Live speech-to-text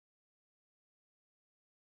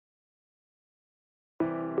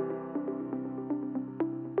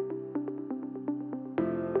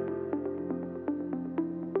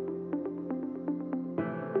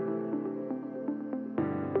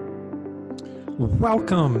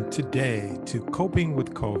Welcome today to Coping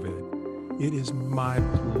with COVID. It is my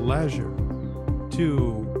pleasure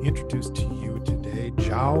to introduce to you today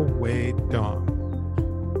Jia Wei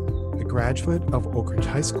Dong, a graduate of Oak Ridge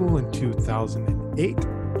High School in 2008.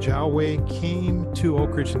 Jia Wei came to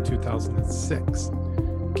Oak Ridge in 2006,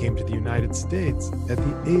 came to the United States at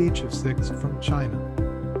the age of 6 from China.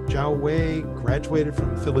 Jia Wei graduated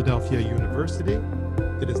from Philadelphia University.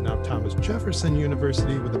 It is now Thomas Jefferson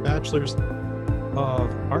University with a bachelor's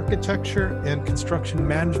of Architecture and Construction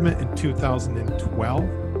Management in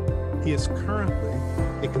 2012. He is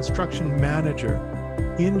currently a construction manager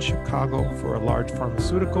in Chicago for a large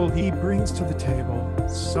pharmaceutical. He brings to the table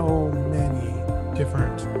so many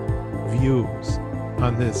different views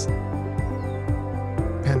on this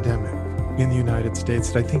pandemic in the United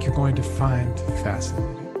States that I think you're going to find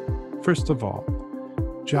fascinating. First of all,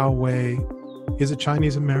 Jia Wei is a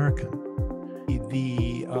Chinese American.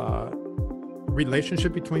 The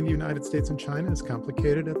relationship between the United States and China is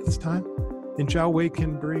complicated at this time, and Jia Wei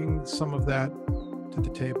can bring some of that to the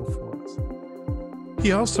table for us.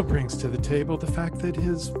 He also brings to the table the fact that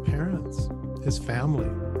his parents, his family,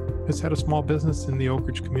 has had a small business in the Oak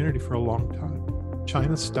Ridge community for a long time.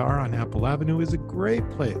 China Star on Apple Avenue is a great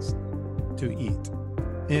place to eat,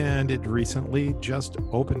 and it recently just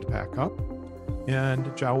opened back up. And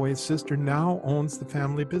Jia Wei's sister now owns the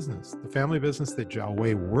family business that Jia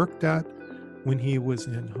Wei worked at when he was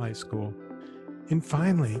in high school. And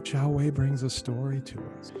finally, Jia Wei brings a story to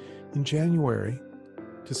us. In January,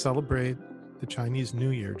 to celebrate the Chinese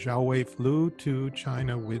New Year, Jia Wei flew to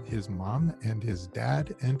China with his mom and his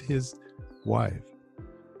dad and his wife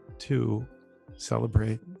to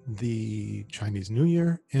celebrate the Chinese New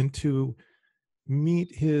Year and to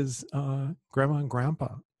meet his grandma and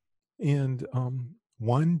grandpa. And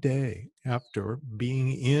one day after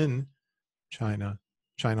being in China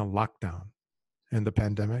lockdown, and the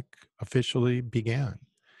pandemic officially began.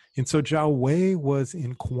 And so Jia Wei was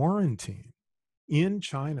in quarantine in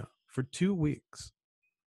China for 2 weeks,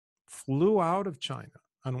 flew out of China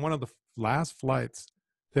on one of the last flights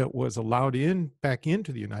that was allowed back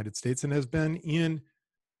into the United States, and has been in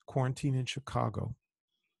quarantine in Chicago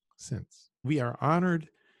since. We are honored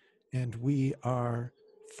and we are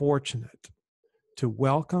fortunate to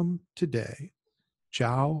welcome today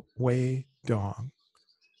Jia Wei Dong,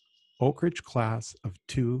 Oak Ridge class of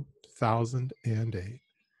 2008.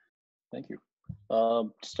 Thank you.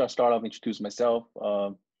 Just to start off, introduce myself.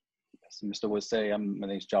 As Mr. would say, my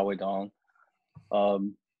name is Jia Wei Dong.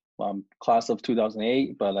 I'm class of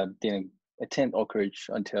 2008, but I didn't attend Oak Ridge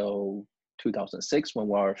until 2006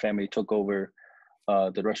 when our family took over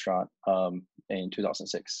the restaurant in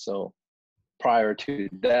 2006. So prior to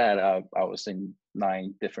that, I was in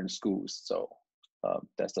 9 different schools. So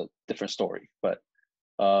that's a different story. But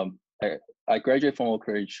I graduated from Oak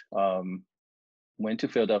Ridge, went to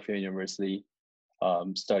Philadelphia University,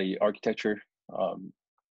 studied architecture,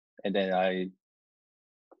 and then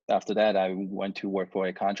after that I went to work for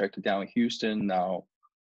a contractor down in Houston. Now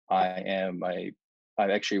I'm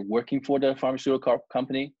actually working for the pharmaceutical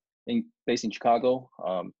company based in Chicago.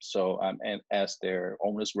 So I'm as their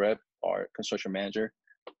owner's rep or construction manager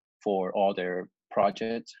for all their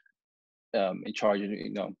projects. In charge,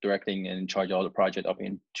 directing and in charge of all the project up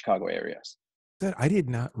in Chicago areas. I did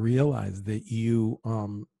not realize that you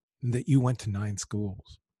went to 9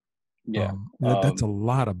 schools. Yeah, that's a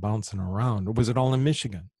lot of bouncing around. Was it all in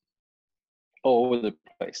Michigan? All over the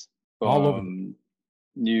place. All over.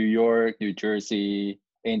 New York, New Jersey,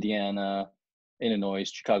 Indiana, Illinois,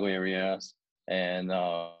 Chicago areas, and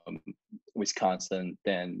Wisconsin.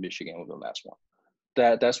 Then Michigan was the last one.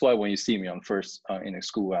 That's why when you see me on first in a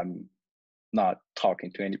school, I'm not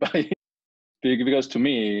talking to anybody because to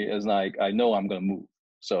me it's like I know I'm gonna move,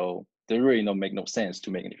 so there really make no sense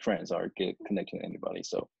to make any friends or get connected to anybody.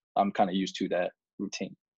 So I'm kind of used to that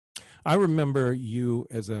routine. I remember you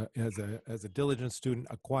as a diligent student,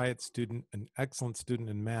 a quiet student, an excellent student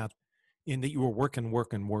in math, in that you were working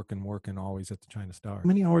always at the China Star. How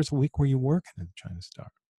many hours a week were you working at the China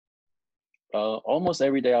Star? Almost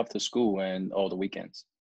every day after school and all the weekends.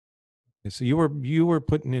 So you were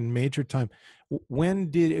putting in major time.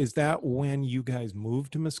 When you guys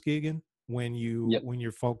moved to Muskegon? When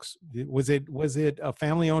your folks, was it a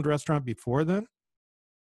family owned restaurant before then?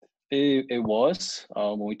 It was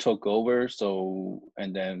when we took over. So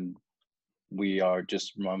and then we are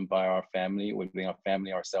just run by our family. We've been our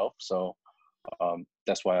family ourselves. So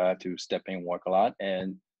that's why I have to step in and work a lot.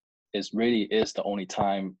 And it really is the only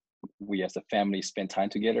time we as a family spend time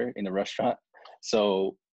together in the restaurant.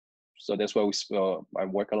 So that's why I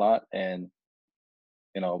work a lot, and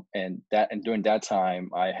and during that time,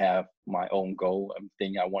 I have my own goal and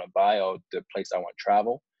thing I want to buy or the place I want to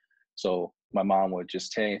travel. So my mom would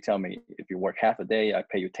just tell me, if you work half a day, I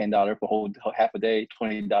pay you $10 for half a day,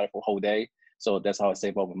 $20 for whole day. So that's how I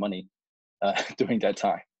save all my money during that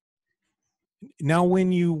time. Now,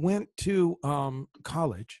 when you went to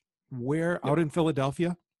college, where Yep. out in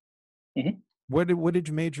Philadelphia, Mm-hmm. what did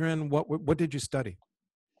you major in? What did you study?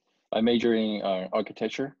 I major in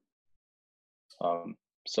architecture.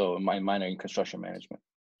 So my minor in construction management.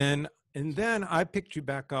 And then I picked you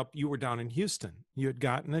back up. You were down in Houston. You had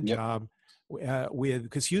gotten a Yep. job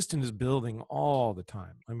because Houston is building all the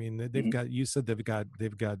time. I mean, they've Mm-hmm. got. You said they've got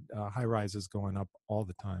high rises going up all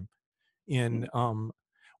the time, and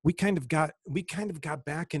we kind of got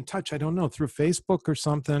back in touch. I don't know, through Facebook or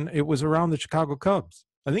something. It was around the Chicago Cubs.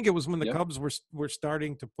 I think it was when the Yep. Cubs were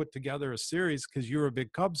starting to put together a series, because you're a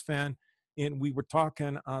big Cubs fan, and we were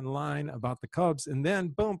talking online about the Cubs, and then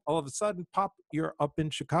boom, all of a sudden, pop, you're up in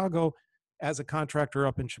Chicago as a contractor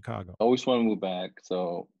up in Chicago. I always want to move back,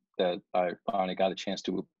 so that I finally got a chance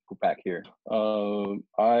to move back here.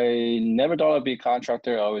 I never thought I'd be a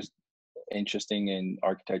contractor. I was interested in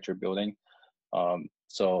architecture building.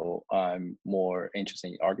 So I'm more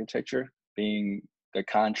interested in architecture. Being a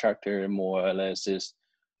contractor more or less is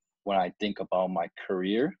when I think about my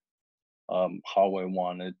career, how I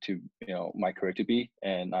wanted to, my career to be,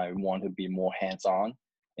 and I want to be more hands-on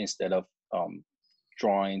instead of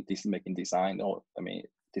drawing, making design.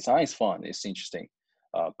 Design is fun, it's interesting,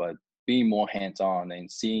 but being more hands-on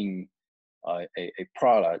and seeing a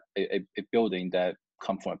product, a building that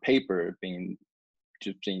come from a paper being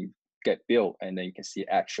get built, and then you can see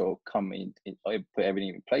actual come in, put everything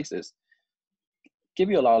in places, give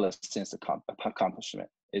you a lot of sense of accomplishment.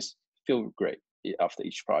 It's feel great after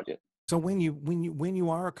each project. So when you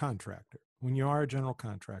are a contractor, when you are a general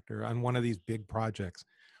contractor on one of these big projects,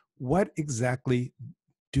 what exactly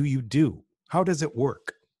do you do? How does it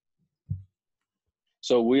work?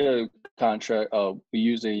 So we're a contract. We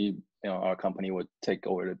usually, our company would take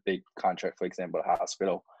over the big contract. For example, a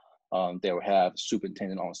hospital. They will have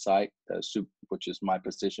superintendent on site, which is my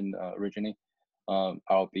position originally.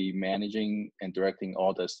 I'll be managing and directing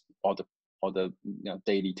all the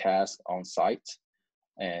daily tasks on site,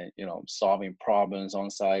 and solving problems on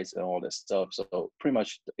site and all this stuff. So pretty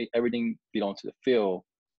much everything belongs to the field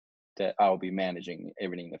that I'll be managing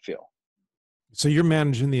everything in the field. So you're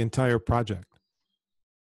managing the entire project?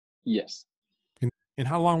 Yes. And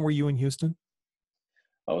how long were you in Houston?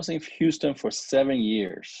 I was in Houston for 7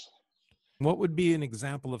 years. What would be an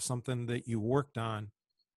example of something that you worked on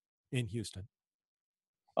in Houston?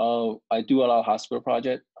 I do a lot of hospital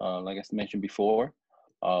projects. Like I mentioned before,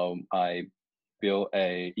 I built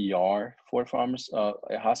a ER for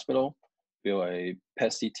a hospital, built a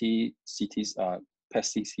PET CT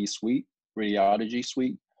suite, radiology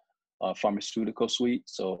suite, pharmaceutical suite.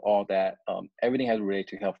 So all that, everything has related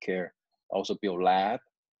to healthcare. I also built lab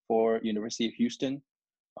for University of Houston,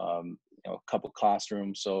 a couple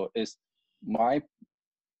classrooms. So it's my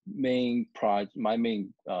main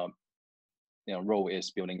role is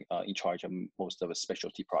building, in charge of most of a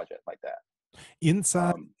specialty project like that.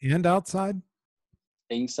 Inside and outside?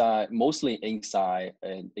 Inside, mostly inside,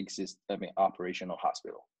 and operational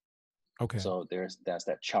hospital. Okay. So that's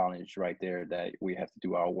that challenge right there, that we have to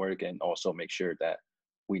do our work and also make sure that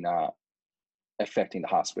we're not affecting the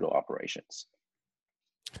hospital operations.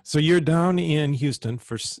 So you're down in Houston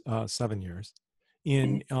for 7 years.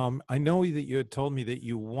 I know that you had told me that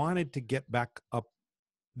you wanted to get back up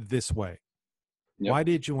this way. Yep. Why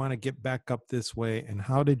did you want to get back up this way, and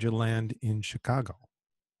how did you land in Chicago?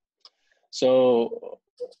 So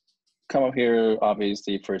come up here,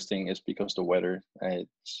 obviously, first thing is because the weather.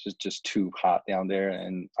 It's just too hot down there,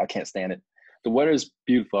 and I can't stand it. The weather is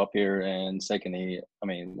beautiful up here, and secondly,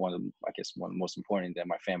 one of the most important, that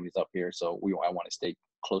my family's up here, so I want to stay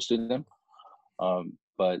close to them.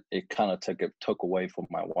 But it kind of took away from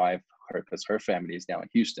my wife, because her family is down in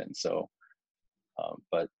Houston. So,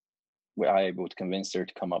 but we are able to convince her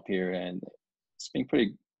to come up here, and it's been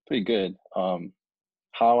pretty good.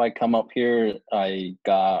 How I come up here, I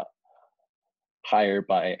got hired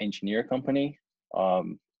by an engineer company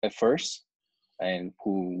at first, and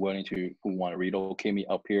who want to relocate me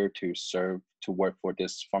up here to work for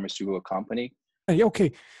this pharmaceutical company.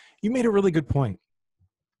 Okay, you made a really good point,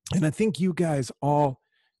 and I think you guys all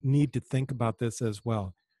need to think about this as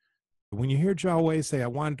well. When you hear Jia Wei say, "I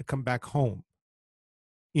wanted to come back home,"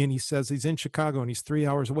 and he says he's in Chicago and he's 3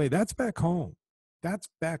 hours away, that's back home. That's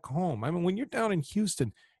back home. When you're down in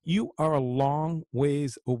Houston, you are a long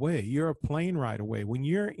ways away. You're a plane ride away. When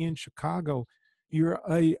you're in Chicago, you're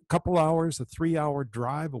a couple hours, a 3-hour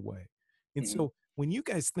drive away. And Hmm. so when you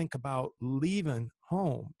guys think about leaving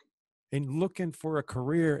home and looking for a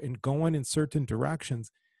career and going in certain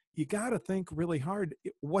directions, you got to think really hard.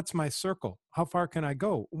 What's my circle? How far can I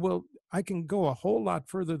go? Well, I can go a whole lot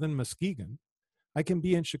further than Muskegon. I can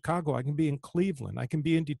be in Chicago. I can be in Cleveland. I can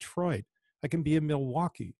be in Detroit. I can be in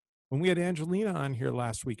Milwaukee. When we had Angelina on here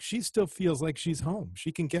last week, she still feels like she's home.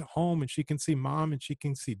 She can get home and she can see mom and she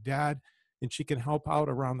can see dad and she can help out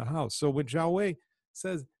around the house. So when Jia Wei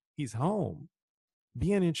says he's home,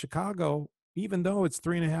 being in Chicago, even though it's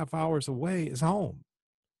 3.5 hours away, is home.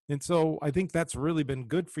 And so I think that's really been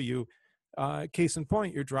good for you. Case in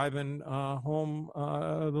point, you're driving home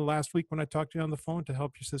the last week when I talked to you on the phone to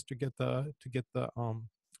help your sister get the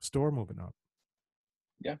store moving up.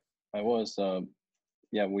 Yeah, I was.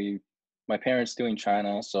 Yeah, my parents still in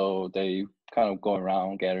China, so they kind of go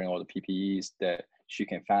around gathering all the PPEs that she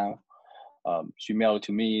can find. She mailed it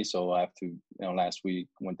to me, so I have to, last week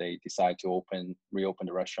when they decide to reopen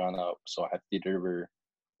the restaurant up, so I have to deliver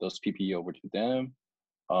those PPE over to them,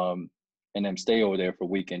 um, and then stay over there for a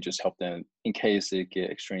week and just help them in case it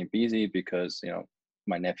get extremely busy because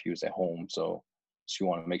my nephew's at home, so she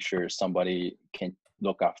want to make sure somebody can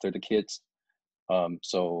look after the kids.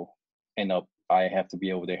 So end up I have to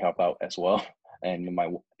be over there help out as well, and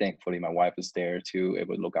thankfully my wife is there to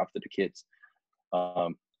able to look after the kids.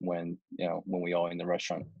 When we all in the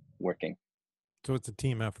restaurant working. So it's a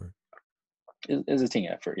team effort. It's a team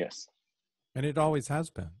effort, yes. And it always has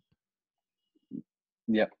been.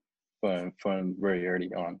 Yep. From very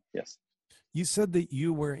early on, yes. You said that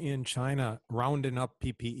you were in China rounding up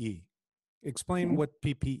PPE. Explain Mm-hmm. what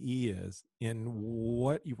PPE is and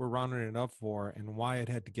what you were rounding it up for and why it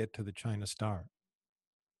had to get to the China Star.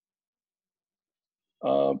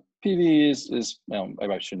 PPE is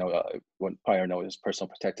everybody should know. What prior know is personal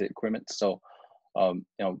protective equipment. So, and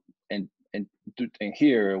and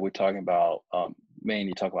here we're talking about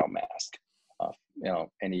mainly talk about mask.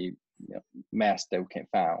 Any mask that we can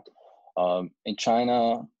find. In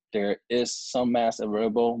China, there is some masks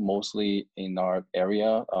available, mostly in our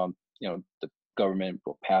area. The government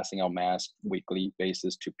will passing out masks weekly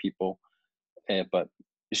basis to people, but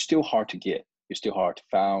it's still hard to get. It's still hard to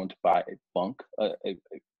find by a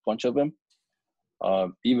bunch of them.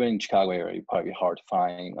 Even in Chicago area, it's probably hard to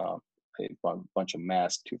find a bunch of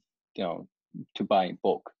masks to buy in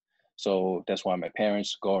bulk. So that's why my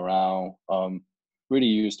parents go around, really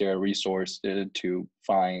use their resources to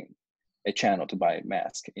find a channel to buy a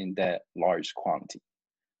mask in that large quantity.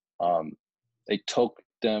 It took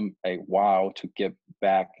them a while to get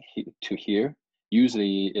back to here.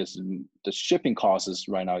 Usually, is the shipping cost is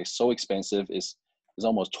right now is so expensive. Is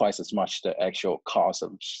almost twice as much the actual cost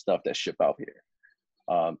of stuff that ship out here.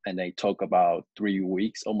 And they took about 3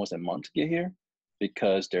 weeks, almost a month to get here,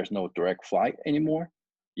 because there's no direct flight anymore.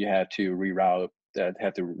 You have to route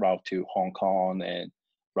to Hong Kong and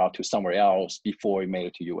route to somewhere else before it made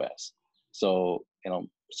it to US. So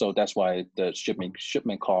so that's why the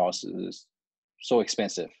shipment cost is so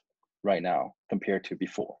expensive right now compared to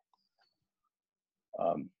before.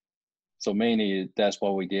 So mainly that's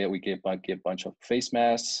what we did. We get a bunch of face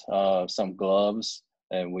masks, some gloves,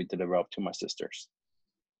 and we deliver up to my sisters.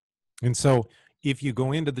 And so if you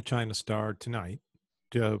go into the China Star tonight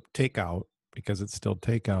to take out, because it's still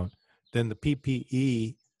takeout, then the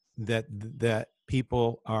PPE that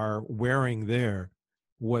people are wearing there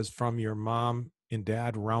was from your mom and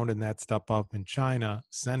dad rounding that stuff up in China,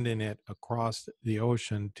 sending it across the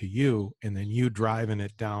ocean to you, and then you driving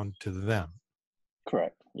it down to them.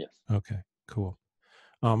 Correct. Yes. Okay, cool.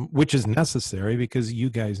 Which is necessary because you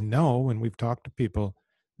guys know, and we've talked to people,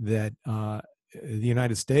 that the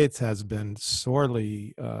United States has been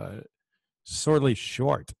sorely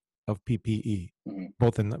short of PPE, Mm-hmm.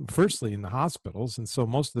 both firstly in the hospitals, and so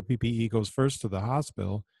most of the PPE goes first to the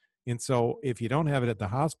hospital. And so if you don't have it at the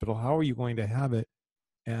hospital, how are you going to have it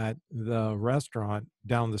at the restaurant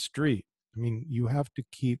down the street? I mean, you have to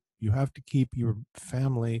keep your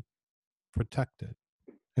family protected.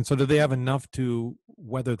 And so do they have enough to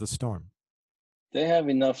weather the storm? They have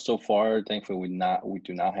enough so far. Thankfully, we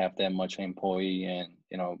do not have that much employee,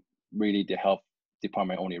 and really the health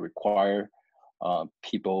department only require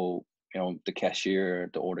people, the cashier,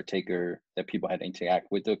 the order taker, that people had to interact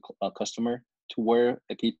with the customer to wear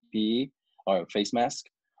a PPE or a face mask.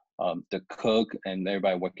 The cook and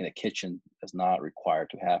everybody working in the kitchen is not required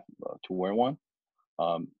to have to wear one.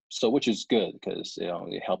 So which is good because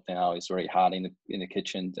it helped them out. It's very hot in the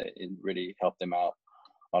kitchen. It really helped them out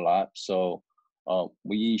a lot. So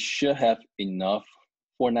we should have enough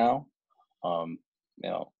for now.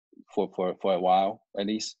 For a while at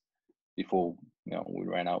least before we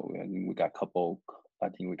ran out and we got a couple. I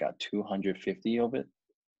think we got 250 of it.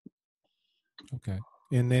 Okay.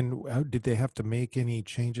 And then did they have to make any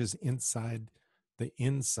changes inside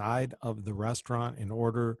of the restaurant in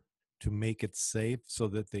order to make it safe so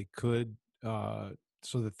that they could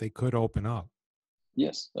open up?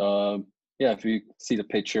 Yes. Yeah. If you see the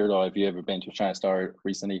picture, or if you ever been to China Star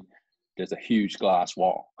recently, there's a huge glass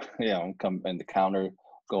wall. Come and the counter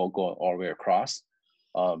go all the way across.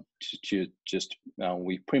 To just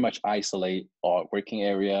we pretty much isolate our working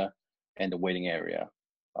area and the waiting area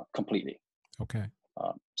completely. Okay.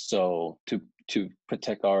 So to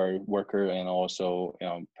protect our worker and also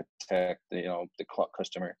protect the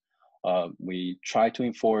customer, we try to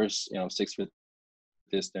enforce 6 feet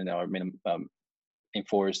distance or minimum,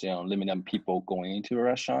 enforce limiting people going into a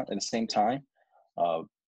restaurant at the same time.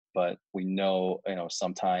 But we know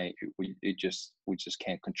sometimes we just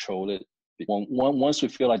can't control it. Once we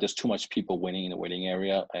feel like there's too much people waiting in the waiting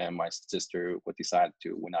area, and my sister would decide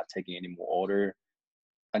we're not taking any more order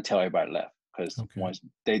until everybody left, because once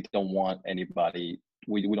they don't want anybody,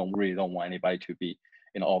 we don't want anybody to be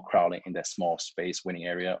all crowding in that small space waiting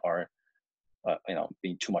area, or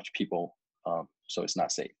being too much people, so it's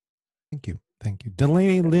not safe. Thank you.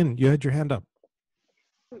 Delaney Lynn, you had your hand up.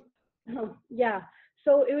 Yeah.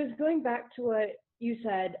 So it was going back to what you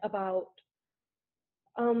said about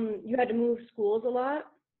you had to move schools a lot.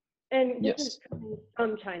 And this is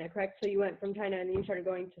from China, correct? So you went from China and then you started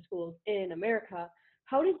going to schools in America.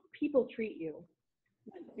 How did people treat you?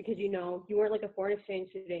 Because you weren't like a foreign exchange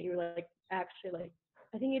student. You were like actually like,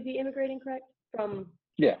 I think you'd be immigrating, correct? From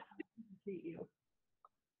yeah. How did people treat you?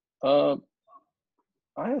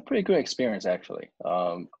 I had a pretty good experience actually.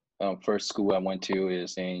 First school I went to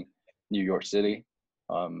is in New York City,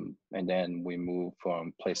 and then we moved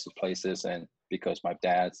from place to places. And because my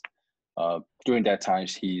dad's during that time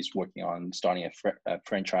he's working on starting a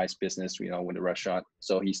franchise business, with a restaurant.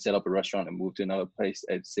 So he set up a restaurant and moved to another place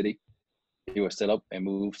at the city. He would set up and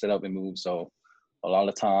move. So a lot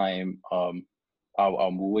of time,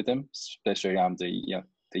 I'll move with them, especially I'm the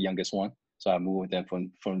youngest one. So I move with them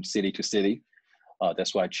from city to city.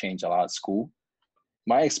 That's why I changed a lot of school.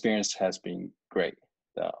 My experience has been great.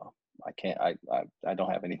 I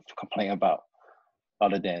don't have anything to complain about,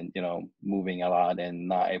 other than moving a lot and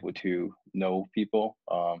not able to know people.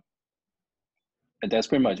 And that's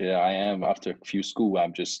pretty much it. I am, after a few school,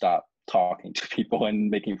 I've just stopped talking to people and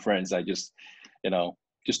making friends. I just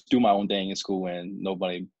just do my own thing in school, and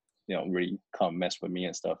nobody really come mess with me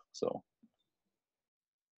and stuff. So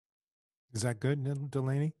is that good,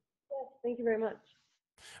 Delaney? Yes, thank you very much.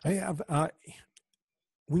 I have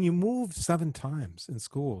when you move 7 times in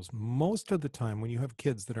schools, most of the time when you have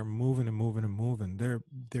kids that are moving and moving and moving,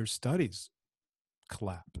 their studies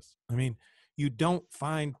collapse. I mean, you don't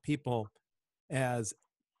find people as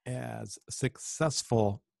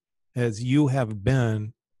successful as you have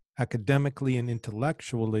been academically and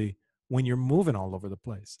intellectually when you're moving all over the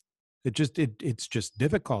place. It's just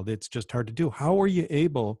difficult. It's just hard to do. How are you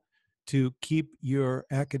able to keep your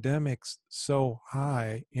academics so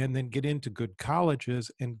high and then get into good colleges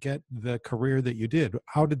and get the career that you did?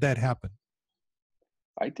 How did that happen?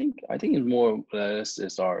 I think it's more or less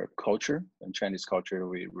is our culture, and Chinese culture.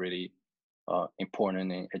 We really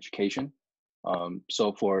important in education.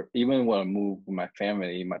 So for even when I moved with my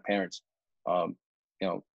family, my parents, you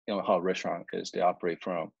know how a restaurant is. They operate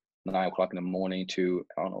from 9 o'clock in the morning to,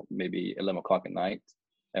 I don't know, maybe 11 o'clock at night,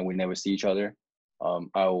 and we never see each other.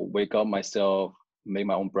 I'll wake up myself, make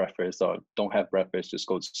my own breakfast, or don't have breakfast, just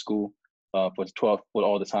go to school. For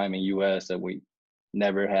all the time in US, that we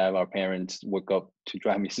never have our parents wake up to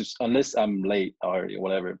drive me unless I'm late or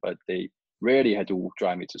whatever. But they rarely had to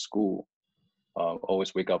drive me to school.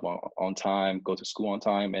 Always wake up on time, go to school on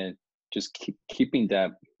time, and just keeping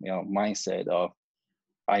that mindset of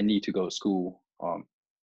I need to go to school,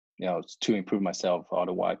 to improve myself.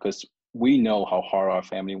 Otherwise, because we know how hard our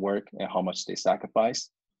family work and how much they sacrifice.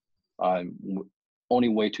 Only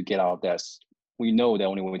way to get out that we know the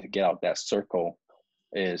only way to get out that circle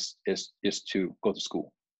is to go to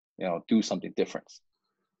school, do something different.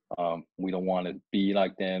 We don't want to be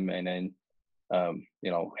like them, and then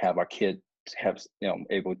have our kids have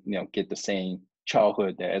able get the same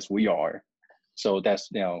childhood as we are. So that's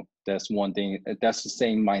one thing. That's the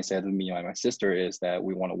same mindset of me and my sister, is that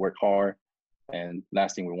we want to work hard, and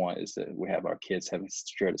last thing we want is that we have our kids having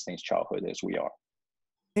share the same childhood as we are.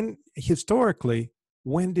 And historically,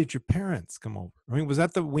 when did your parents come over? I mean, was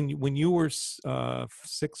that when you were 6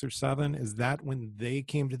 or 7? Is that when they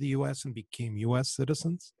came to the U.S. and became U.S.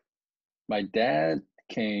 citizens? My dad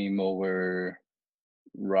came over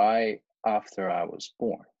right after I was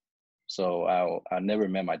born. So I never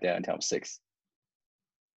met my dad until I was 6.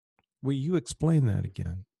 Will you explain that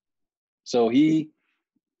again? So he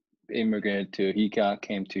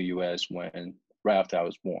came to US when right after I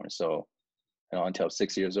was born. So until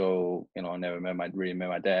 6 years old, I never really met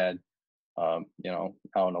my dad. I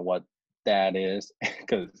don't know what dad is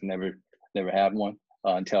because never had one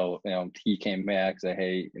until he came back and said,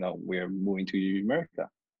 hey, we're moving to America,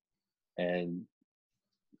 and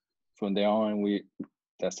from there on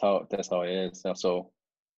that's how it is. So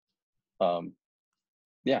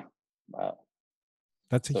yeah.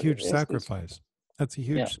 That's a So huge it's sacrifice. That's a yeah.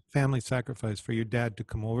 huge family sacrifice for your dad to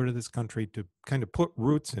come over to this country to kind of put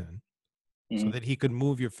roots in so Mm-hmm. that he could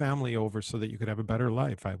move your family over so that you could have a better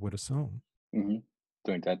life, I would assume. Mm-hmm.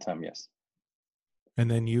 During that time, yes.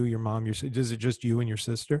 And then you, your mom, is it just you and your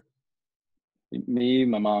sister? Me,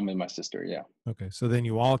 my mom, and my sister. Yeah. Okay. So then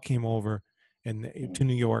you all came over to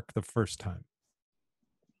New York the first time.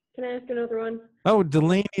 Can I ask another one? Oh,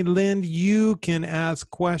 Delaney Lind, you can ask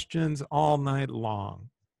questions all night long.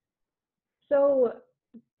 So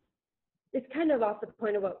it's kind of off the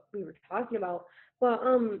point of what we were talking about, but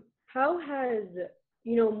how has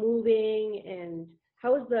moving and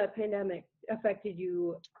how has the pandemic affected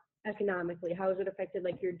you economically? How has it affected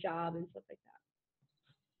like your job and stuff like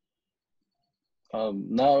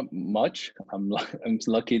Not much. I'm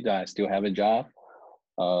lucky that I still have a job.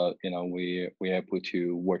 We're able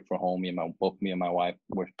to work from home. Both me and my wife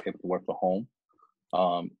were able to work from home.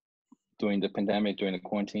 During the pandemic, during the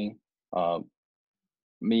quarantine, to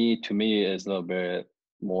me is a little bit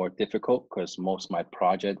more difficult because most of my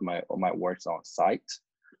project, my work's on site.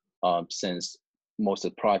 Since most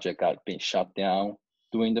of the project got being shut down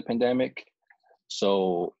during the pandemic,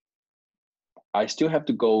 so I still have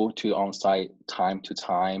to go to on site time to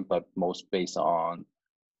time, but most based on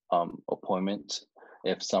appointment.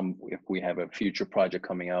 If we have a future project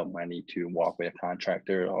coming up, I need to walk with a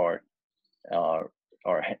contractor uh,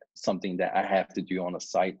 or something that I have to do on the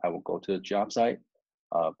site, I will go to the job site.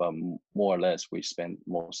 But more or less, we spend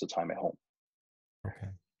most of the time at home.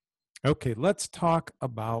 Okay, let's talk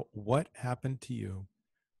about what happened to you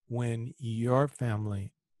when your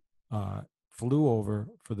family flew over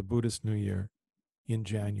for the Buddhist New Year in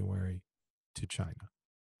January to China.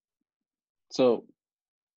 So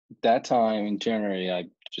that time in January, I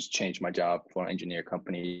just changed my job from an engineer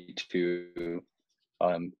company to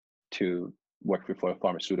work for a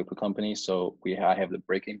pharmaceutical company. So I have the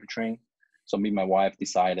break in between. So me and my wife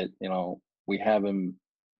decided, we haven't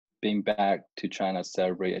been back to China to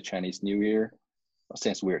celebrate a Chinese New Year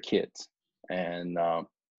since we were kids. And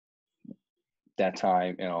that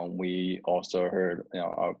time, we also heard,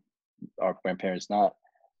 our grandparents not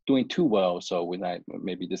doing too well. So we like,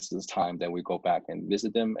 maybe this is time that we go back and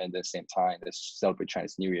visit them. And at the same time, let's celebrate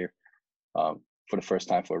Chinese New Year for the first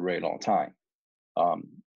time for a very long time.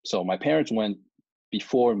 So my parents went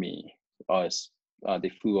before us. They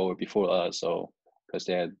flew over before us. So because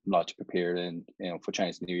they had a lot to prepare and for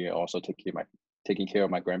Chinese New Year, also taking care of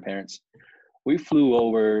my grandparents. We flew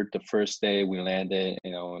over the first day. We landed,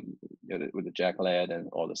 with the jack lad and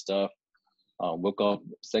all the stuff. Woke up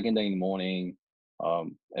second day in the morning.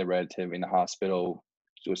 A relative in the hospital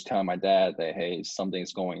was telling my dad that hey,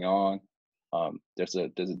 something's going on. There's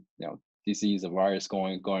a disease, a virus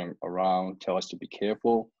going around. Tell us to be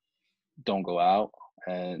careful. Don't go out.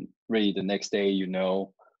 And really, the next day, you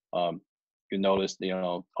notice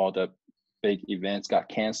all the big events got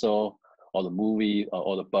canceled. All the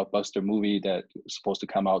blockbuster movie that was supposed to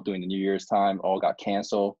come out during the New Year's time, all got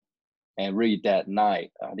canceled. And really, that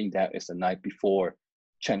night, I think that is the night before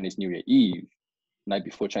Chinese New Year Eve. Night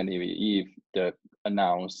before Chinese New Year Eve, they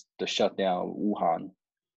announced the shutdown of Wuhan,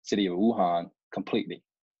 city of Wuhan, completely.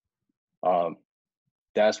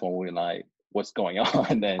 That's when we're like, what's going on?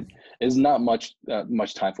 And then it's not much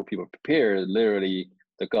time for people to prepare. Literally,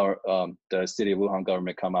 the city of Wuhan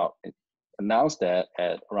government come out and announce that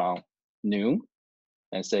at around noon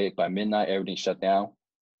and say by midnight everything shut down,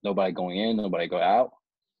 nobody going in, nobody go out,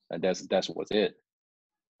 and that's what's it.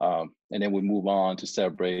 And then we move on to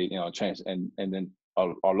celebrate, Chinese, and then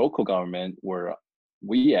our local government where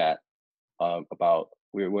we at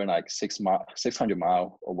we're like 600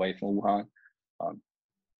 miles away from Wuhan.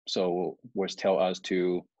 So was tell us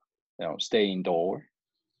to, stay indoor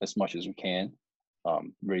as much as we can.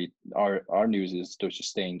 Really, our news is to just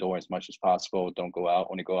stay indoor as much as possible. Don't go out.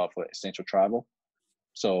 Only go out for essential travel.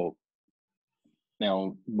 So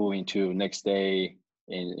now moving to next day,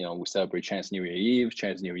 and we celebrate Chinese New Year Eve,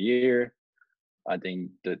 Chinese New Year. I think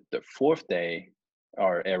the fourth day,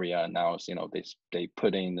 our area announced, they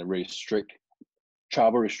put in a really strict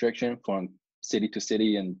travel restriction from city to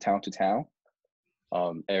city and town to town.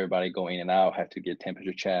 Everybody going in and out had to get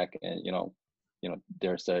temperature check, and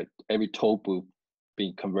there's every toll booth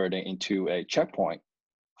being converted into a checkpoint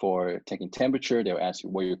for taking temperature. They'll ask you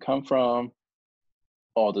where you come from,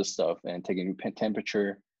 all this stuff, and taking your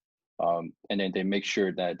temperature. And then they make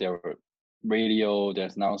sure that there were radio,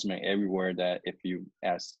 there's announcement everywhere that if you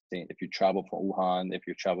travel from Wuhan, if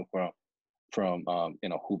you travel from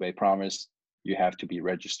Hubei province, you have to be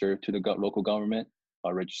registered to the local government,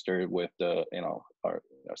 or registered with the or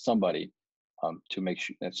somebody to make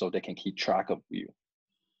sure, and so they can keep track of you,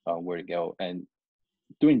 where to go. And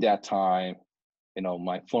during that time,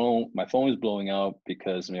 my phone is blowing up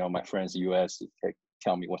because my friends in the U.S.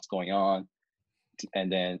 tell me what's going on,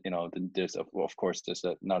 and then there's of course there's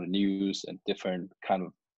another news and different kind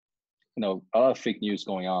of a lot of fake news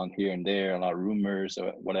going on here and there, a lot of rumors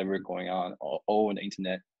or whatever going on all on the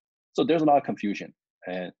internet. So there's a lot of confusion,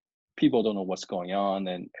 and people don't know what's going on,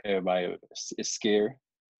 and everybody is scared.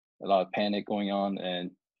 A lot of panic going on,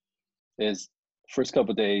 and there's first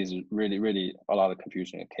couple of days really a lot of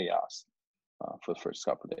confusion and chaos for the first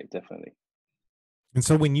couple of days, definitely. And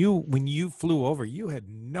so when you flew over, you had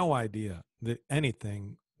no idea that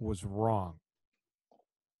anything was wrong.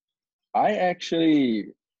 I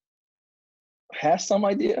actually had some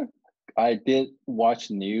idea. I did watch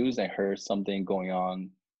news and heard something going on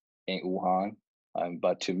in Wuhan,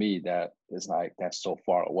 but to me that is like, that's so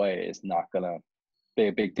far away. It's not gonna be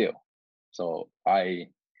a big deal. So I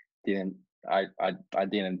didn't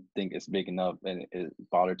think it's big enough, and it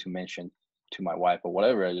bothered to mention to my wife or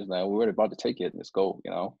whatever. I just like, we're about to take it, let's go.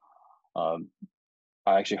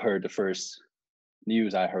 I actually heard the first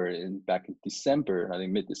news I heard back in December. I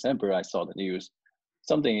think mid-December I saw the news,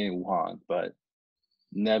 something in Wuhan, but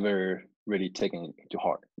never really taken it to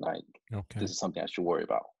heart. Like, this is something I should worry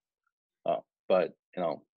about. But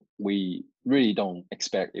we really don't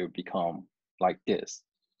expect it would become like this.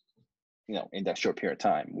 In that short period of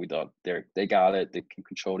time, we thought they got it, they can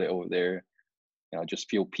control it over there. Just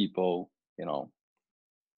few people.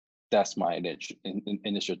 That's my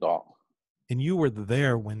initial thought. And you were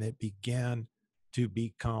there when it began to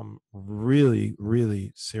become really,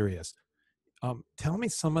 really serious. Tell me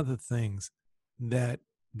some of the things that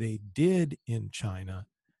they did in China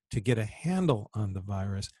to get a handle on the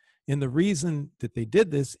virus. And the reason that they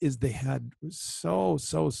did this is they had so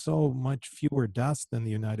much fewer deaths than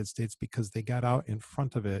the United States because they got out in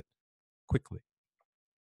front of it quickly.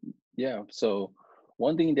 Yeah. So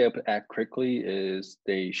one thing they act quickly is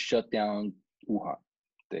they shut down Wuhan.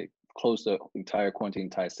 They closed the entire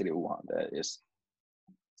city of Wuhan. That is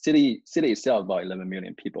city itself about 11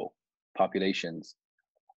 million people populations,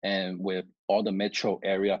 and with all the metro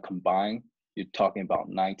area combined, you're talking about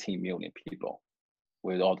 19 million people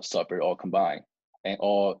with all the suburbs all combined, and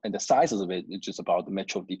the sizes of it is just about the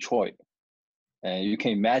metro of Detroit. And you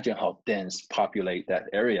can imagine how dense populate that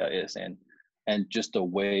area is, and just the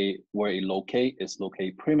way where it is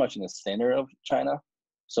located pretty much in the center of China.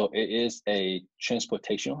 So it is a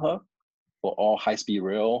transportation hub for all high-speed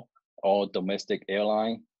rail, all domestic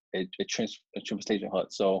airline, a transportation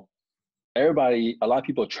hub. So a lot of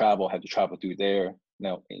people have to travel through there,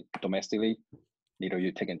 domestically. Either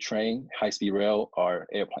you're taking train, high-speed rail, or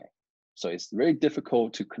airplane. So it's very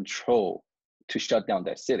difficult to control, to shut down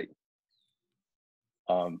that city.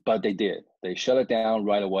 But they did. They shut it down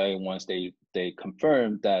right away once they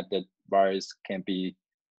confirmed that the virus can be,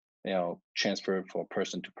 transferred from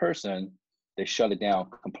person to person. They shut it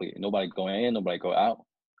down completely. Nobody going in, nobody go out,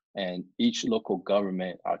 and each local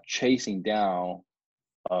government are chasing down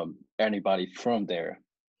anybody from there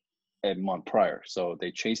a month prior. So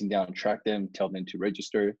they chasing down, track them, tell them to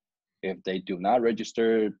register. If they do not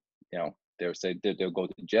register, they'll say they'll go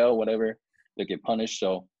to jail, whatever. They get punished.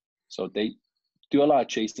 So they do a lot of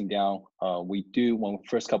chasing down.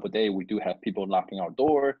 First couple of days, we do have people knocking our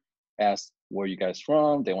door, ask where you guys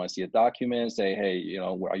from. They want to see a document, say, hey,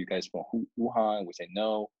 where are you guys from? Wuhan? We say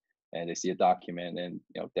no, and they see a document, and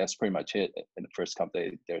that's pretty much it. In the first couple of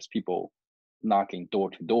days, there's people knocking door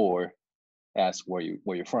to door, ask where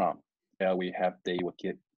you're from. They would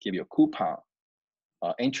give you a coupon,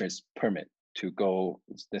 entrance permit to go.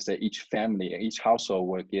 Let's say each family, each household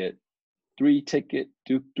will get 3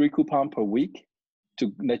 coupon per week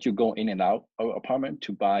to let you go in and out of apartment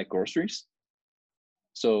to buy groceries.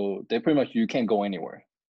 So they pretty much, you can't go anywhere.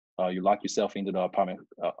 You lock yourself into the apartment,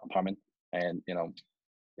 and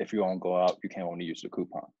if you want to go out, you can only use the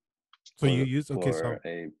coupon. So you use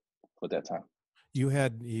for that time.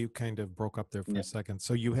 You kind of broke up there for a second.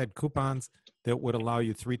 So you had coupons that would allow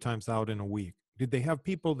you 3 times out in a week. Did they have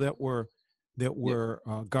people that were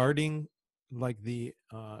guarding like the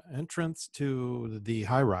entrance to the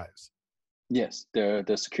high rise? Yes, they're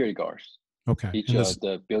the security guards. Okay. Each And this,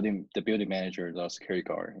 the building manager, the security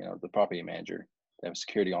guard, the property manager, they have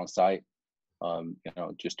security on site.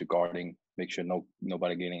 Just to guarding, make sure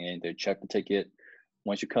nobody getting in. They check the ticket.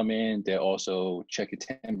 Once you come in, they also check your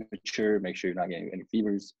temperature, make sure you're not getting any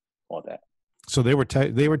fevers, all that. so they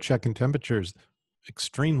were checking temperatures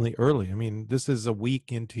extremely early. I mean, this is a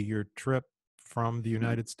week into your trip from the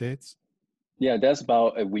United States. Yeah, that's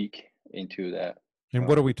about a week into that. And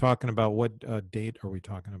what are we talking about? What date are we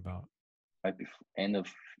talking about? Right before end of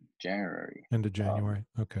January. End of January.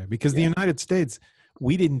 Okay. Because the Yeah. United States,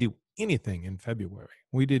 we didn't do anything in February.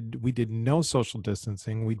 We did no social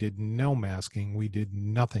distancing. We did no masking. We did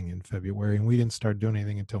nothing in February, and we didn't start doing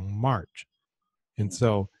anything until March. And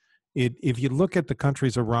so if you look at the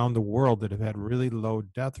countries around the world that have had really low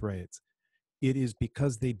death rates, it is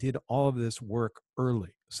because they did all of this work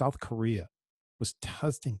early. South Korea was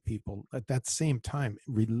testing people at that same time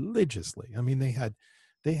religiously. I mean, they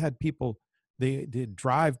had people, they did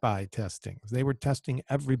drive-by testings. They were testing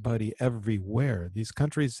everybody everywhere. These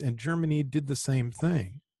countries, and Germany did the same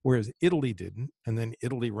thing, whereas Italy didn't. And then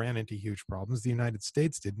Italy ran into huge problems. The United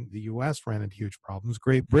States didn't. The US ran into huge problems.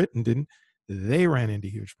 Great Britain didn't. They ran into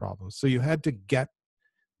huge problems. So you had to get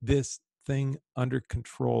this thing under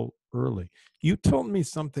control early. You told me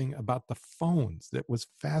something about the phones that was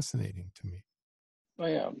fascinating to me. Oh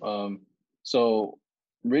yeah. So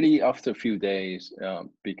really after a few days,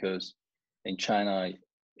 because in China,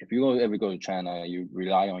 if you ever go to China, you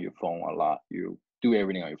rely on your phone a lot. You do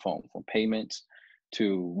everything on your phone, from payments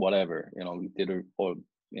to whatever,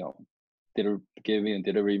 giving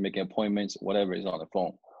delivery, making appointments, whatever is on the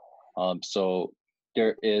phone. So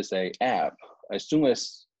there is a app. As soon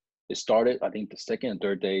as it started, I think the second and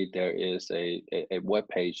third day, there is a web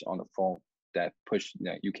page on the phone that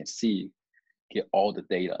you can get all the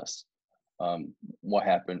data, what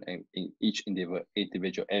happened in each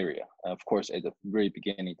individual area. Of course, at the very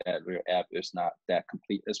beginning, that real app is not that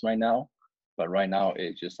complete as right now, but right now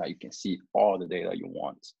it's just like you can see all the data you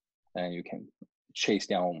want, and you can chase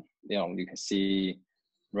down. You can see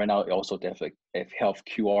right now it also has a health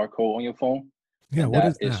QR code on your phone, Yeah, and what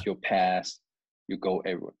that is is that? your pass. You go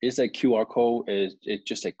everywhere. It's a QR code. It's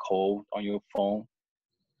just a code on your phone.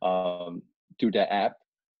 Through that app,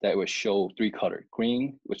 that will show 3 color: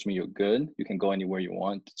 green, which means you're good, you can go anywhere you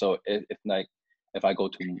want. So if I go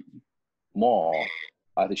to mall,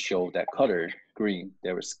 I have to show that color green.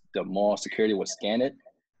 The mall security will scan it,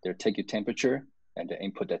 they'll take your temperature and they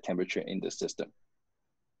input that temperature in the system.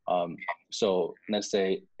 So let's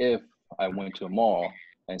say if I went to a mall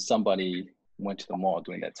and somebody went to the mall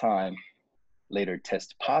during that time, later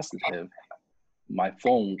test positive, my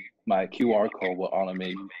QR code will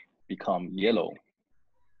automatically become yellow.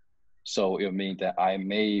 So it means that I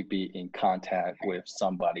may be in contact with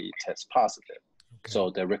somebody test positive. Okay. So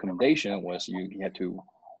the recommendation was you had to,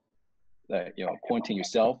 quarantine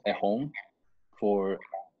yourself at home for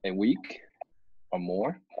a week or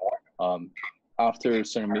more. After a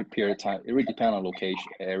certain period of time, it really depends on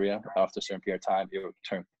location, area. After a certain period of time, it will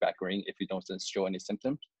turn back green if you don't show any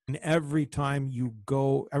symptoms. And every time you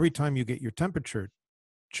get your temperature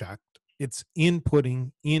checked, it's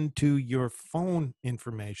inputting into your phone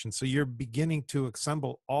information. So you're beginning to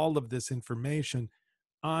assemble all of this information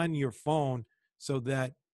on your phone so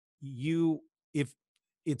that if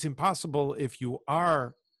it's impossible, if you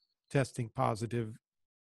are testing positive,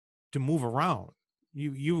 to move around.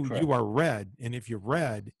 You are red, and if you're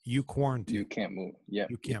red, you quarantine. You can't move. Yeah,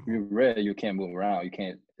 you can't if you're red, you can't move around. You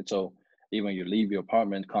can't. So even you leave your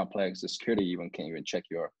apartment complex, the security even can't even check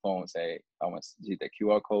your phone and say, I want to see the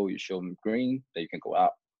QR code. You show them green, then you can go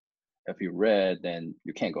out. If you're red, then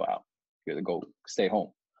you can't go out. You have to stay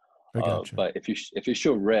home. I gotcha. But if you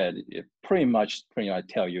show red, it pretty much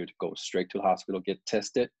tell you to go straight to the hospital, get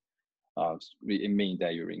tested. It means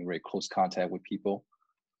that you're in very close contact with people.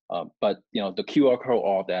 But the QR code,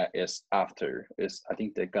 all that is after. I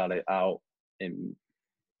think they got it out in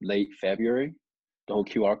late February. The whole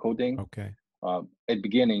QR code thing. Okay. At the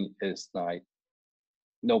beginning, it's like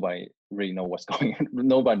nobody really know what's going on.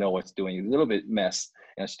 Nobody know what's doing. It's a little bit mess.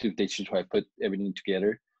 And they should try to put everything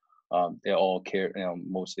together. They all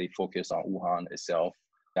mostly focus on Wuhan itself.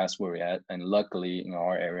 That's where we're at. And luckily, in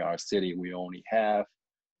our area, our city, we only have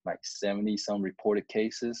like 70 some reported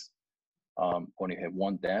cases. Only have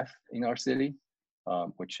 1 death in our city,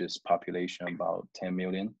 which is population about 10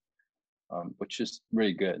 million, which is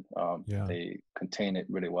really good. Yeah. They contain it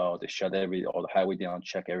really well. They shut all the highway down,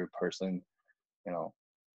 check every person,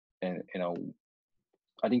 and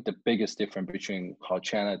I think the biggest difference between how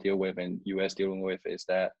China deal with and US dealing with is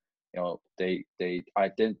that they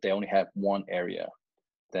only have one area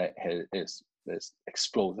that is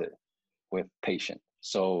exploded with patients.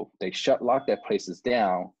 So they lock their places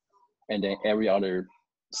down, and then every other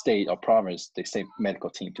state or province, they send medical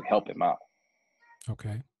team to help him out.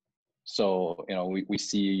 Okay. So, we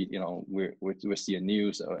see, we see a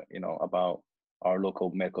news, about our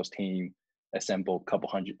local medical team assemble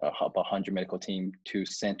about 100 medical team to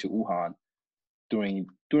send to Wuhan during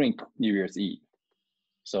New Year's Eve.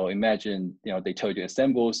 So imagine, they told you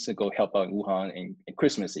assemble to go help out in Wuhan in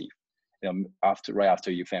Christmas Eve, right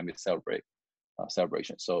after your family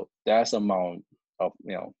celebration. So that's the amount of,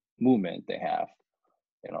 movement they have,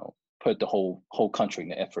 put the whole country in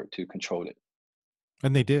the effort to control it.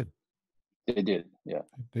 And they did. They did, yeah.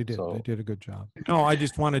 They did. So, they did a good job. No, I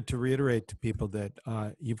just wanted to reiterate to people that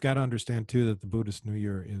you've got to understand too that the Buddhist New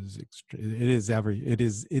Year is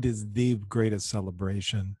the greatest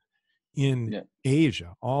celebration in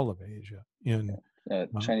Asia, all of Asia.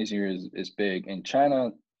 Chinese New Year is big. In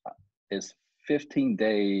China, is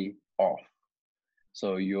 15-day off.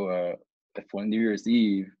 So for New Year's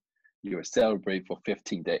Eve, you celebrate for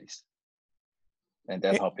 15 days. And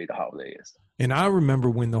that's how big the holiday is. And I remember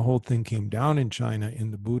when the whole thing came down in China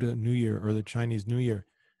in the Buddha New Year or the Chinese New Year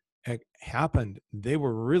happened, they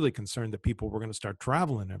were really concerned that people were going to start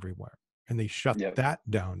traveling everywhere, and they shut that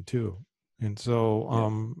down too. And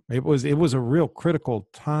so it was a real critical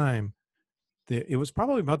time. It was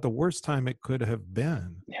probably about the worst time it could have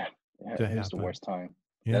been. Yeah, it was the worst time.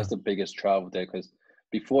 Yeah. That's the biggest travel there, because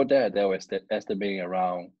before that, there was estimating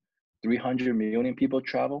around 300 million people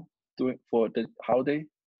travel for the holiday.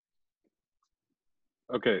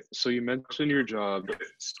 Okay, so you mentioned your job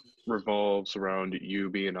revolves around you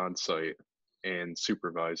being on site and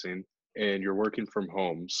supervising, and you're working from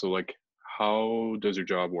home. So, like, how does your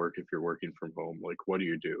job work if you're working from home? Like, what do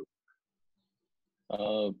you do?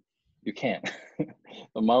 You can't.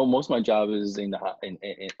 Most of my job is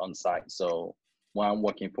on site. So when I'm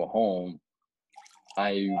working from home,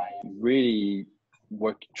 I really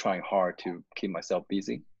trying hard to keep myself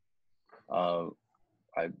busy.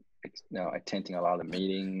 Attending a lot of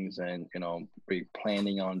meetings and be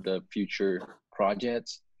planning on the future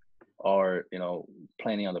projects, or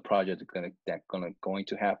planning on the project going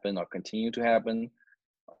to happen or continue to happen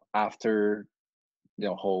after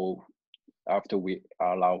after we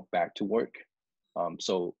are allowed back to work.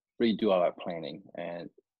 So really do a lot of planning, and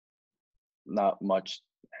not much,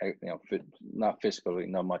 not physically,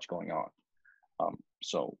 not much going on.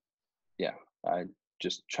 So yeah, I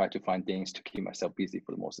just try to find things to keep myself busy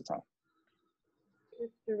for the most of the time.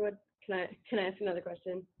 Mr. Wood, can I ask another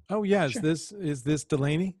question? Oh yeah, Sure. Is this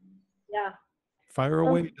Delaney? Yeah. Fire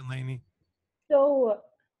away, Delaney. So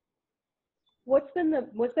what's been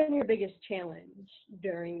your biggest challenge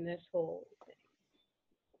during this whole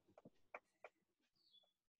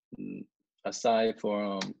thing? Aside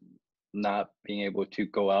from not being able to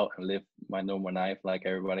go out and live my normal life like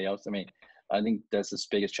everybody else, I think that's the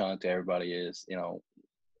biggest challenge to everybody is,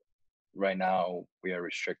 right now we are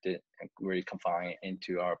restricted and really confined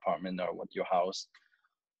into our apartment or your house.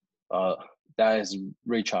 That is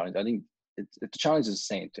really challenging. I think the challenge is the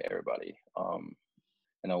same to everybody.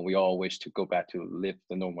 We all wish to go back to live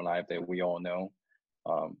the normal life that we all know.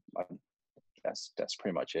 That's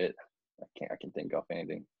pretty much it. I can think of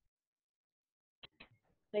anything.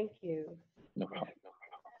 Thank you. No problem.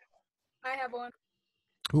 I have one.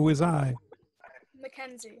 Who is I?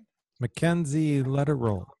 Mackenzie. Mackenzie, let it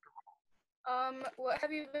roll. What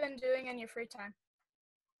have you been doing in your free time?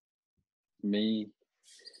 Me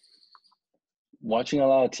watching a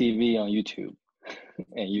lot of TV on YouTube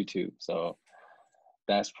and YouTube. So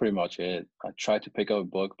that's pretty much it. I tried to pick up a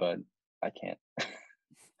book, but I can't.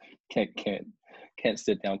 can't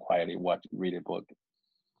sit down quietly read a book.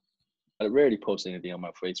 I rarely post anything on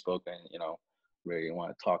my Facebook, and really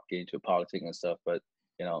want to get into politics and stuff. But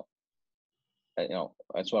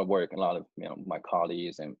that's why I work. A lot of my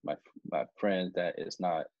colleagues and my friends that is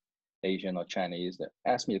not Asian or Chinese that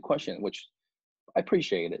ask me a question, which I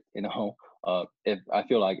appreciate it. If I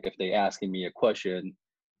feel like if they asking me a question,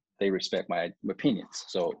 they respect my opinions.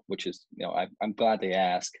 So, which is I'm glad they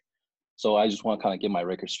ask. So I just want to kind of get my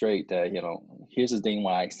record straight that here's the thing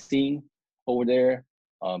what I see over there.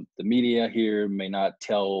 The media here may not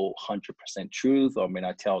tell 100% truth, or may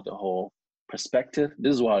not tell the whole perspective.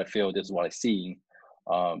 This is what I feel. This is what I see.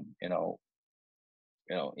 In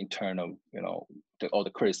terms of all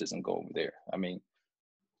the criticism go over there.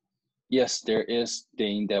 Yes, there is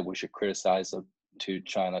thing that we should criticize to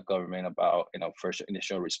China government about first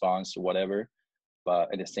initial response or whatever,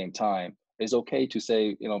 but at the same time, it's okay to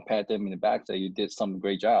say pat them in the back that you did some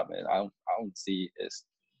great job, and I don't see it's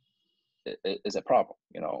a problem.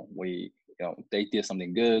 We they did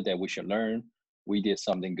something good that we should learn. We did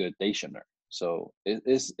something good they should learn. So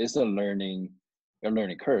it's a learning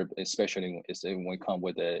curve, especially when we come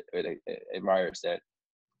with a virus that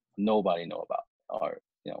nobody know about, or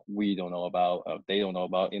we don't know about, they don't know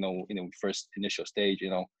about. First initial stage,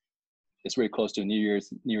 it's really close to New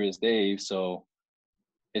Year's Day, so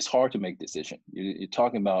it's hard to make decision. You're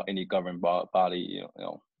talking about any government body,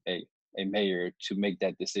 a mayor to make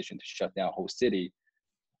that decision to shut down a whole city.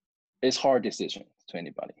 It's hard decision to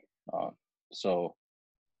anybody. So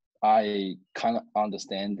I kind of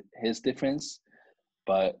understand his difference,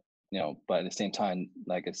 but but at the same time,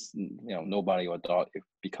 like it's nobody would thought it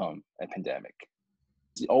become a pandemic.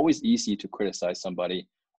 It's always easy to criticize somebody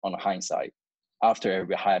on hindsight after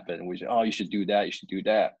every happened, which you should do that, you should do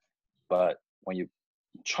that. But when you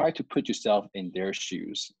try to put yourself in their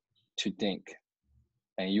shoes to think,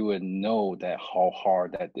 and you would know that how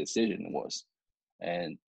hard that decision was,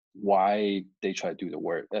 and why they try to do the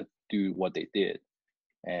work, do what they did.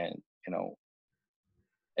 And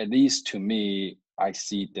at least to me, I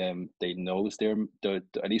see them, they knows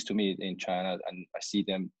at least to me in China, and I see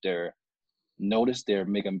them, notice they're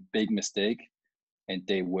making a big mistake, and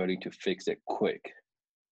they're willing to fix it quick.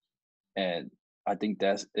 And I think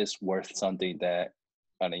that is worth something that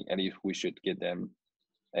I think at least we should give them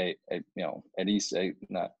at least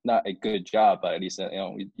not a good job, but at least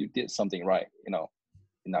you did something right,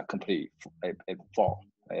 not complete a fault,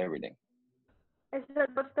 everything. I said,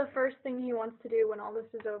 what's the first thing he wants to do when all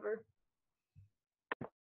this is over?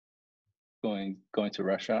 Going to a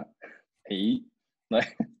restaurant, eat.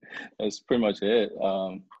 Like that's pretty much it.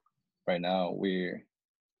 Right now we've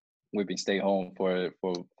been staying home for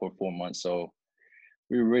 4 months, so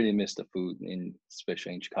we really miss the food,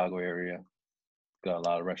 especially in Chicago area. Got a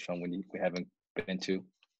lot of restaurants we haven't been to,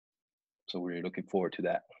 so we're looking forward to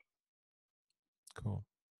that. Cool.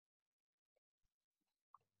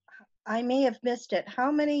 I may have missed it.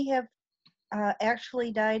 How many have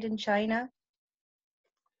actually died in China?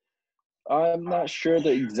 I'm not sure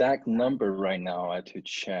the exact number right now. I had to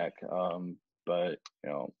check, but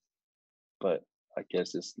I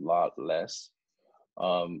guess it's a lot less.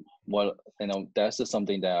 That's just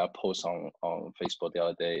something that I post on Facebook the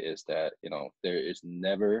other day, is that there is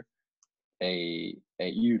never a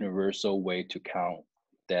universal way to count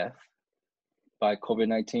death by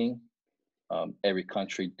COVID-19. Every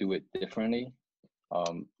country do it differently.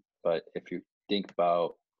 But if you think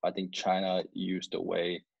about, I think China used a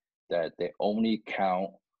way that they only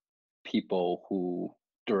count people who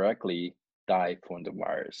directly die from the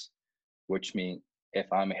virus, which means if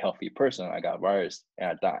I'm a healthy person, I got virus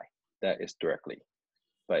and I die, that is directly.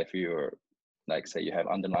 But if you're, like, say you have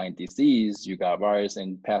underlying disease, you got virus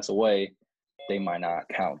and pass away, they might not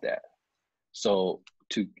count that. So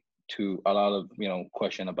to a lot of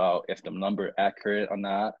question about if the number accurate or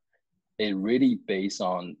not, it really based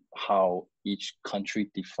on how each country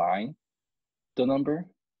define the number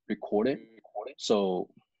recorded. So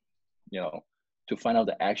to find out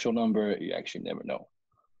the actual number, you actually never know.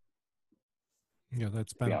 Yeah,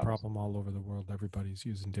 that's been a problem all over the world. Everybody's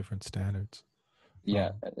using different standards.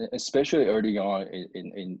 Yeah, especially early on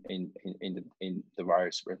in the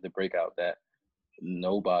virus, the breakout, that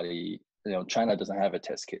nobody, China doesn't have a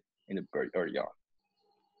test kit in the early on.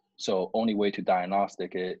 So only way to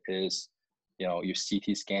diagnostic it is, you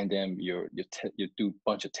CT scan them, you do a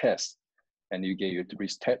bunch of tests, and you get your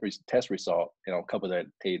test result. A couple of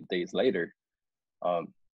days later,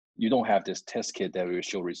 you don't have this test kit that will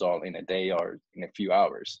show result in a day or in a few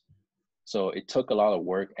hours. So it took a lot of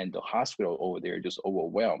work, and the hospital over there just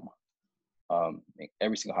overwhelmed,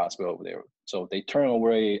 every single hospital over there. So they turn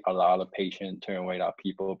away a lot of patients, turn away a lot of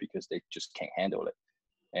people because they just can't handle it.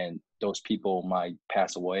 And those people might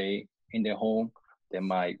pass away in their home. They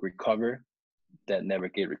might recover, that never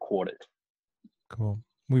get recorded. Cool.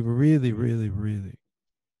 We really, really, really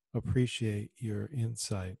appreciate your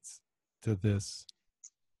insights to this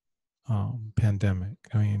pandemic.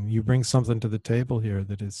 I mean, you bring something to the table here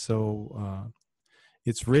that is so,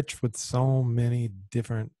 it's rich with so many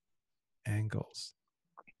different angles.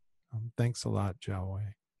 Thanks a lot, Jia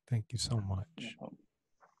Wei. Thank you so much.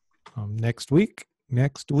 Next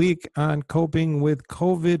week on Coping with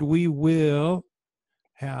COVID, we will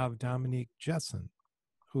have Dominique Jessen,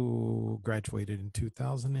 who graduated in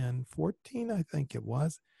 2014, I think it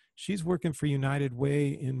was. She's working for United Way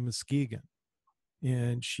in Muskegon,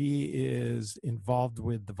 and she is involved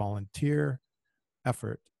with the volunteer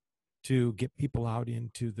effort to get people out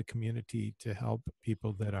into the community to help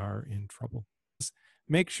people that are in trouble.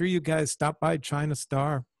 Make sure you guys stop by China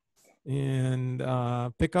Star and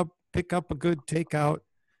pick up a good takeout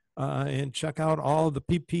and check out all the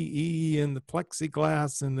PPE and the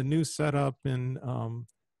plexiglass and the new setup, and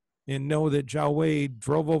know that Jia Wei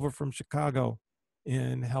drove over from Chicago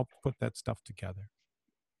and helped put that stuff together.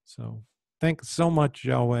 So thanks so much,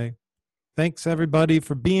 Jia Wei. Thanks everybody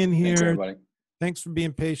for being here. Thanks, everybody. Thanks for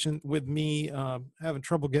being patient with me having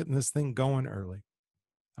trouble getting this thing going early.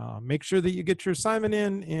 Make sure that you get your assignment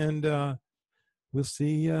in, and we'll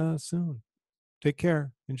see you soon. Take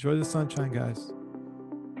care. Enjoy the sunshine, guys.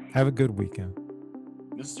 Have a good weekend.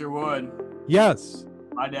 Mr. Wood, Yes.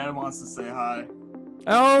 my dad wants to say hi.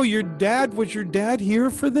 Oh, your dad, was your dad here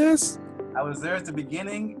for this? I was there at the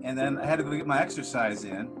beginning, and then I had to go get my exercise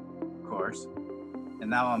in, of course. And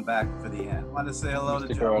now I'm back for the end. Want to say hello to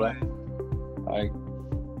Jia Wei. Hi.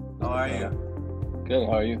 How are you? Good.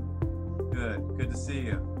 How are you? Good. Good to see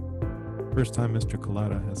you. First time Mr.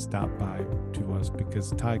 Coletta has stopped by to us,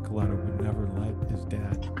 because Ty Coletta would never let his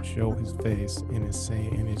dad show his face in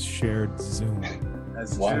his shared Zoom.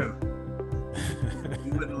 That's true.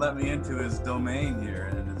 He wouldn't let me into his domain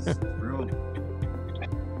here in his room.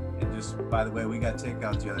 And just, by the way, we got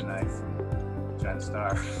takeout the other night from China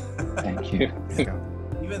Star. Thank you.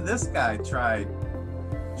 Even this guy tried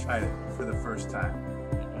it for the first time.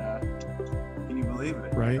 Can you believe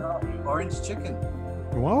it? Right. Orange chicken.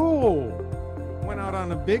 Whoa. Went out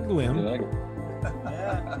on a big limb. You like it?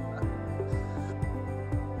 Yeah.